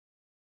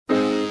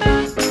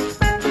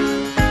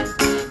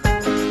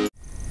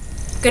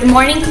Good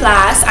morning,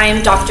 class. I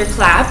am Dr.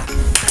 Clapp,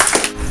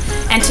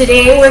 and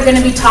today we're going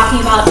to be talking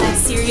about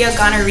Neisseria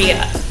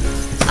gonorrhea.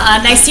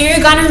 Neisseria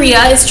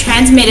gonorrhea is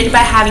transmitted by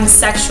having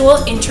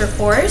sexual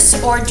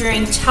intercourse or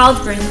during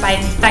childbirth by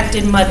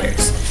infected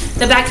mothers.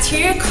 The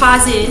bacteria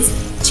causes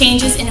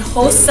changes in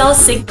host cell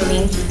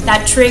signaling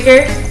that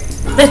trigger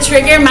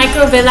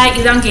microvilli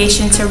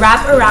elongation to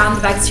wrap around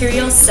the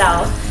bacterial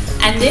cell,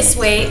 and this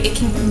way it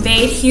can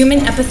invade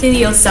human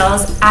epithelial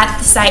cells at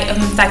the site of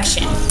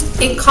infection.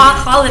 It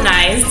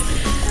colonized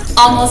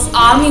almost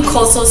all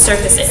mucosal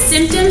surfaces.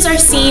 Symptoms are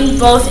seen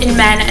both in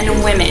men and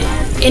in women.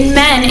 In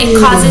men, it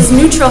causes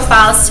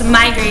neutrophils to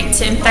migrate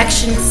to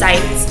infection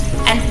sites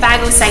and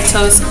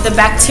phagocytose the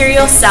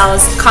bacterial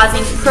cells,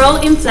 causing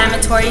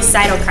pro-inflammatory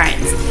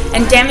cytokines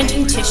and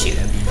damaging tissue,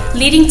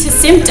 leading to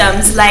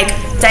symptoms like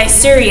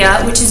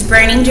dysuria, which is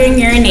burning during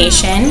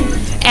urination,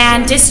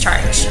 and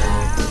discharge.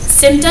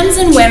 Symptoms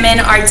in women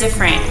are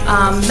different.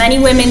 Many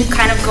women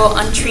kind of go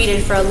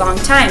untreated for a long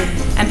time,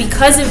 and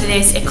because of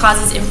this, it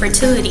causes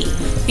infertility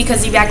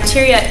because the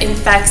bacteria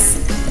infects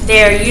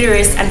their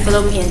uterus and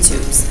fallopian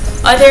tubes.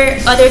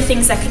 Other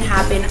things that can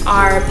happen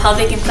are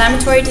pelvic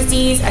inflammatory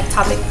disease,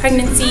 ectopic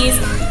pregnancies,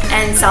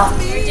 and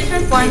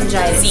different forms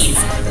of disease.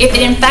 If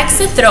it infects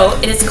the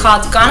throat, it is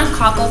called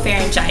gonococcal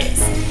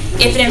pharyngitis.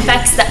 If it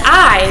infects the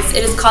eyes,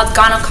 it is called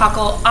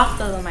gonococcal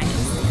ophthalmitis.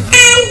 There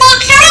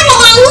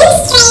are new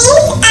strains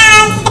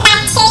of the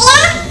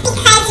bacteria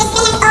because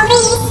there's been an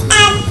overuse of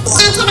the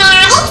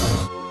antibiotics.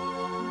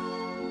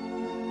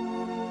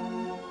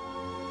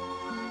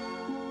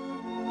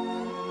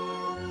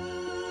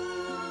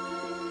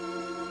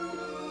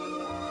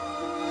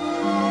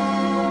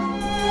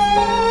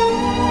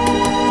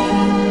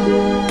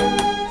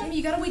 Jimmy,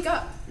 you gotta wake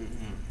up.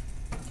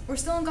 We're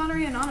still in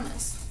Gonorrhea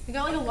Anonymous. We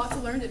got like a lot to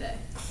learn today.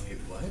 Wait,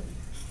 what?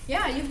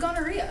 Yeah, you have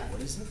gonorrhea.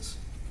 What is this?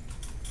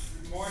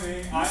 Good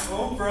morning, I'm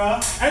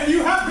Oprah, and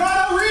you have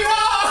gonorrhea!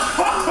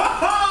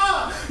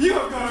 You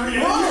have gonorrhea!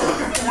 You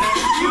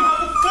have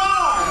a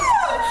scar!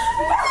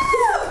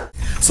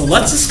 So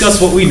let's discuss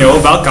what we know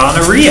about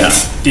gonorrhea.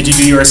 Did you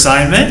do your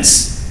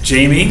assignments?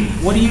 Jamie,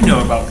 what do you know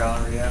about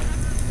gonorrhea?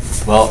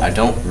 Well, I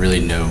don't really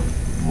know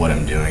what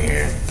I'm doing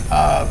here,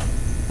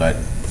 but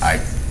I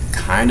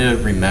kind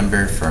of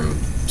remember from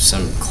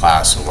some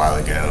class a while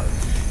ago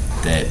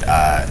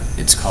that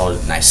it's called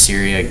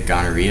Neisseria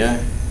gonorrhea,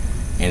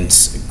 and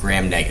it's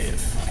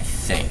gram-negative, I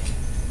think.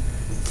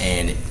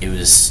 And it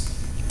was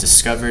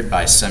discovered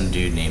by some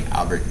dude named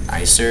Albert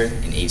Neisser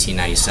in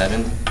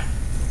 1897.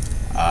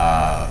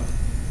 I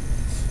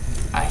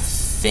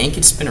think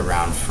it's been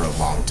around for a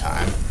long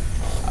time.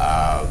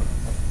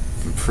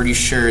 I'm pretty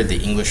sure the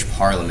English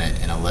Parliament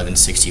in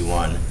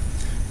 1161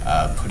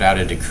 put out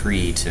a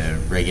decree to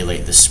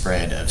regulate the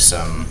spread of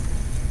some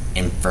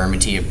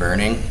infirmity of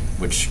burning,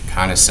 which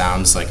kind of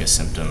sounds like a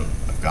symptom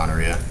of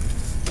gonorrhea,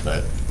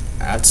 but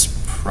that's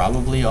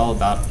probably all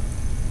about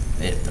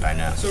it that I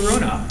know. So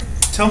Rona,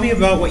 tell me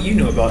about what you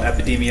know about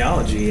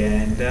epidemiology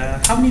and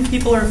how many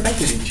people are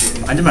affected each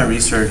year. I did my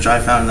research. I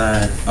found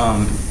that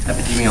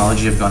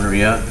epidemiology of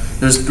gonorrhea,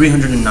 there's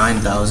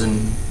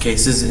 309,000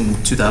 cases in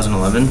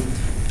 2011,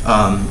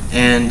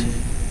 and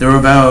there were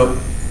about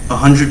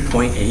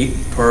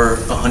 100.8 per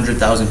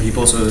 100,000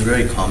 people, so it was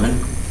very common.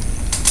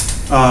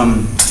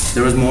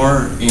 There was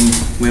more in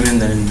women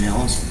than in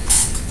males,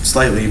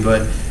 slightly,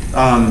 but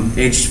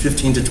aged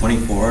 15 to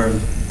 24,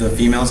 the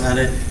females had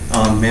it.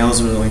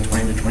 Males were only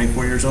 20 to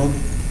 24 years old.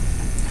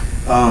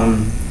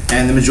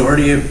 And the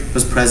majority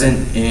was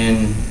present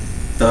in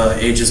the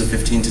ages of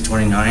 15 to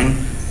 29,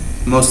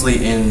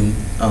 mostly in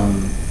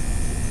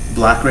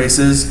black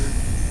races.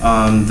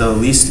 The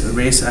least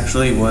race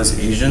actually was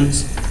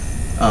Asians.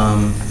 I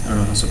don't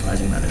know how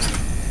surprising that is.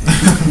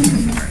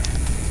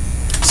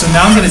 So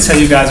now I'm going to tell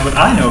you guys what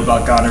I know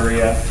about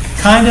gonorrhea,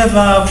 kind of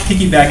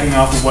piggybacking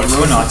off of what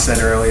Ronak said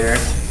earlier.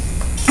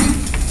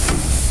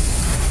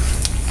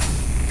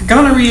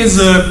 Gonorrhea is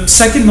the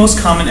second most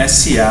common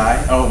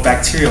STI,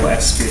 bacterial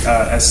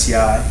STI,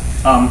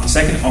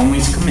 second only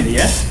to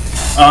chlamydia.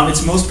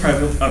 It's most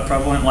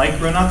prevalent, like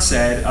Ronak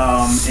said,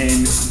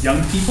 in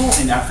young people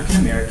and African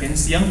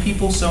Americans. Young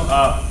people, so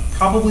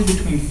probably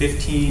between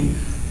 15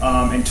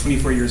 and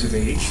 24 years of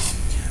age.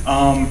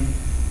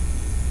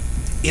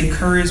 It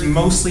occurs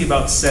mostly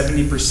about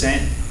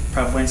 70%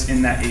 prevalence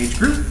in that age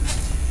group.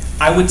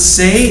 I would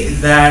say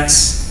that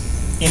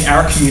in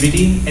our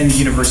community, in the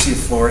University of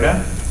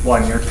Florida, well,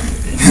 in your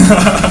community,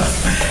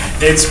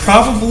 it's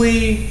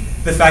probably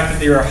the fact that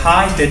there are a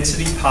high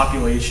density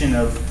population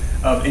of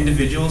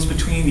individuals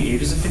between the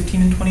ages of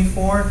 15 and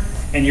 24,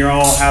 and you're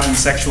all having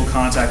sexual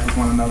contact with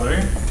one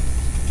another.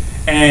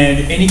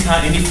 And any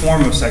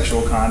form of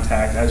sexual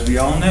contact, as we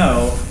all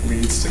know,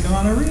 leads to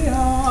gonorrhea.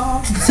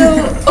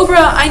 So,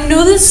 Oprah, I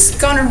know this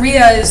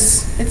gonorrhea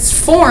it's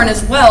foreign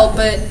as well,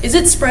 but is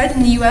it spread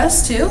in the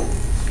US too?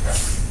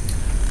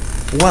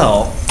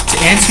 Well, to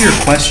answer your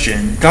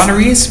question,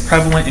 gonorrhea is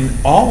prevalent in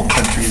all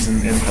countries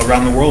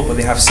around the world where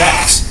they have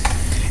sex.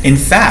 In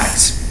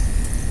fact,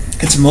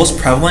 it's most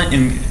prevalent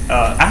in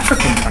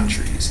African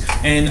countries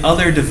and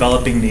other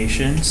developing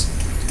nations.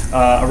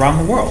 around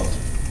the world.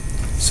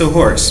 So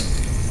Horace,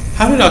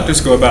 how do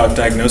doctors go about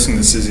diagnosing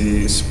this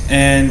disease?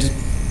 And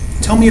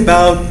tell me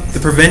about the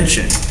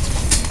prevention,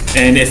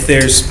 and if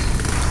there's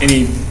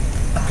any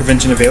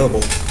prevention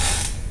available.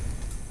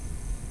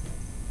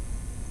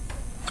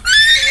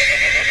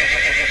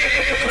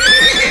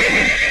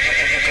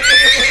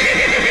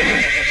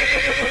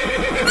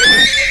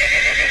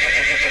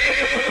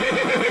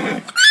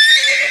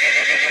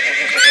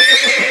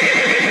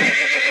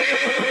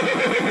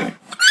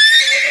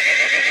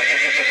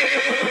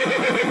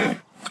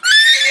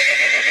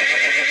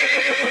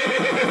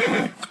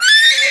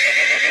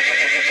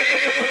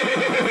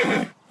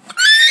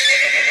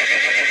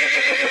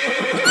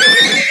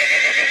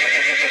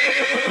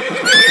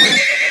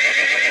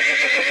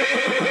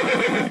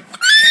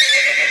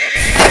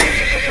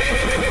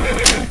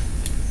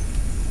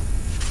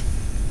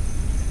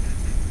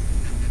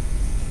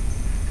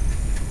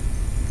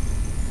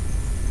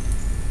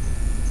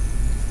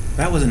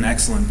 That was an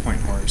excellent point,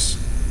 Horace.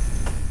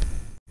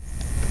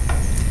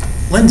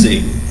 Lindsay,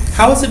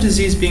 how is the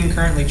disease being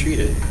currently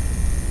treated?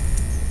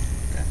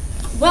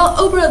 Well,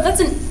 Oprah,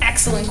 that's an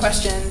excellent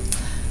question.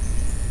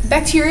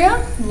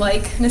 Bacteria,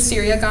 like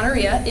Neisseria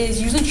gonorrhea,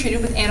 is usually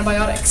treated with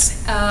antibiotics.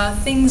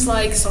 Things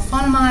like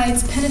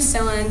sulfonamides,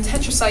 penicillin,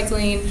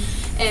 tetracycline,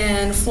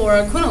 and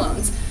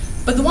fluoroquinolones.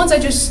 But the ones I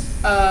just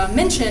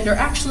mentioned are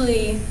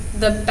actually,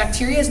 the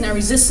bacteria is now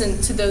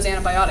resistant to those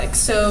antibiotics.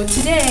 So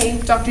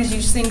today, doctors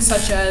use things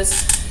such as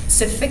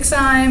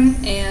cefixime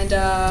and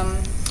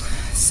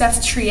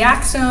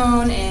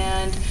ceftriaxone,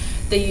 and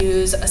they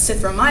use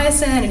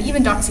azithromycin and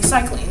even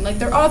doxycycline. Like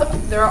there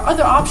are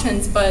other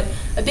options, but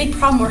a big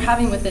problem we're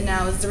having with it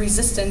now is the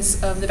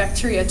resistance of the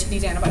bacteria to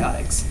these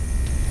antibiotics.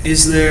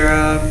 Is there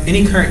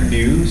any current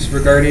news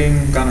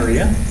regarding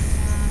gonorrhea?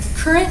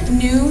 Current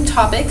new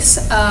topics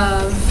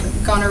of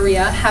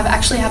gonorrhea have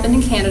actually happened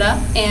in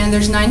Canada, and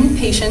there's 9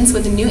 patients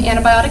with a new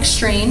antibiotic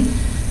strain,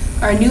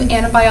 or a new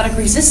antibiotic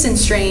resistant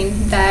strain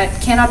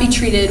that cannot be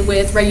treated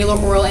with regular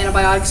oral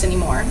antibiotics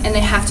anymore, and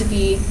they have to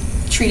be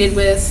treated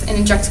with an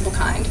injectable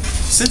kind.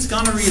 Since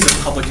gonorrhea is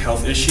a public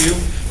health issue,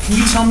 can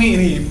you tell me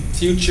any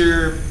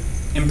future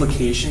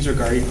implications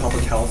regarding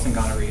public health and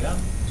gonorrhea?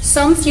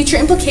 Some future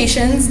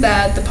implications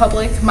that the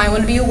public might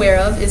want to be aware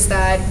of is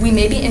that we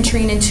may be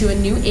entering into a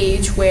new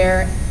age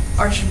where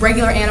our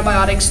regular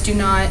antibiotics do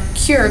not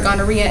cure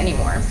gonorrhea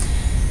anymore.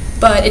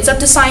 But it's up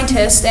to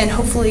scientists, and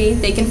hopefully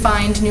they can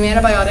find new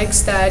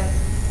antibiotics that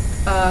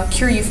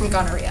cure you from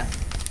gonorrhea.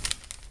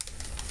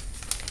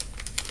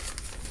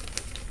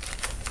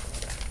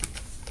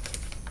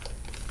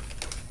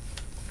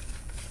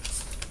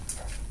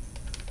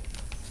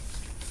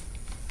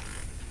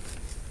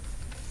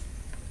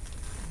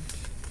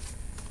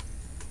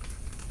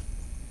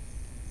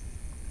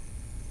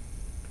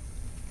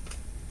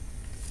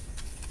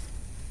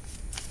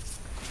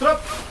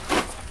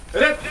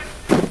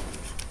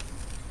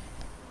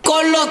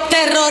 Con los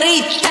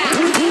terroristas.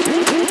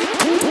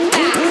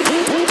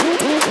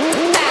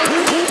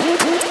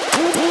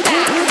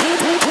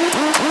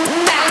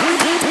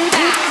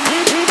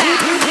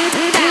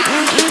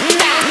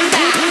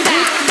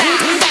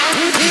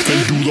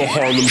 And do the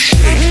Harlem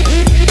Shake.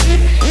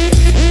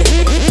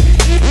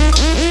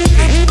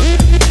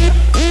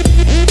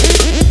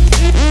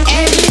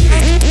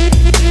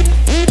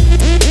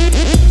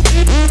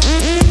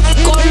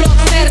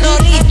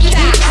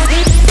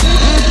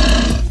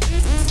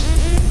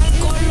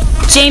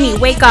 Jamie,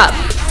 wake up.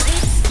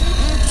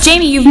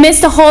 Jamie, you've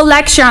missed a whole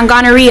lecture on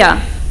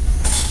gonorrhea.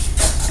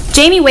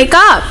 Jamie, wake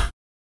up.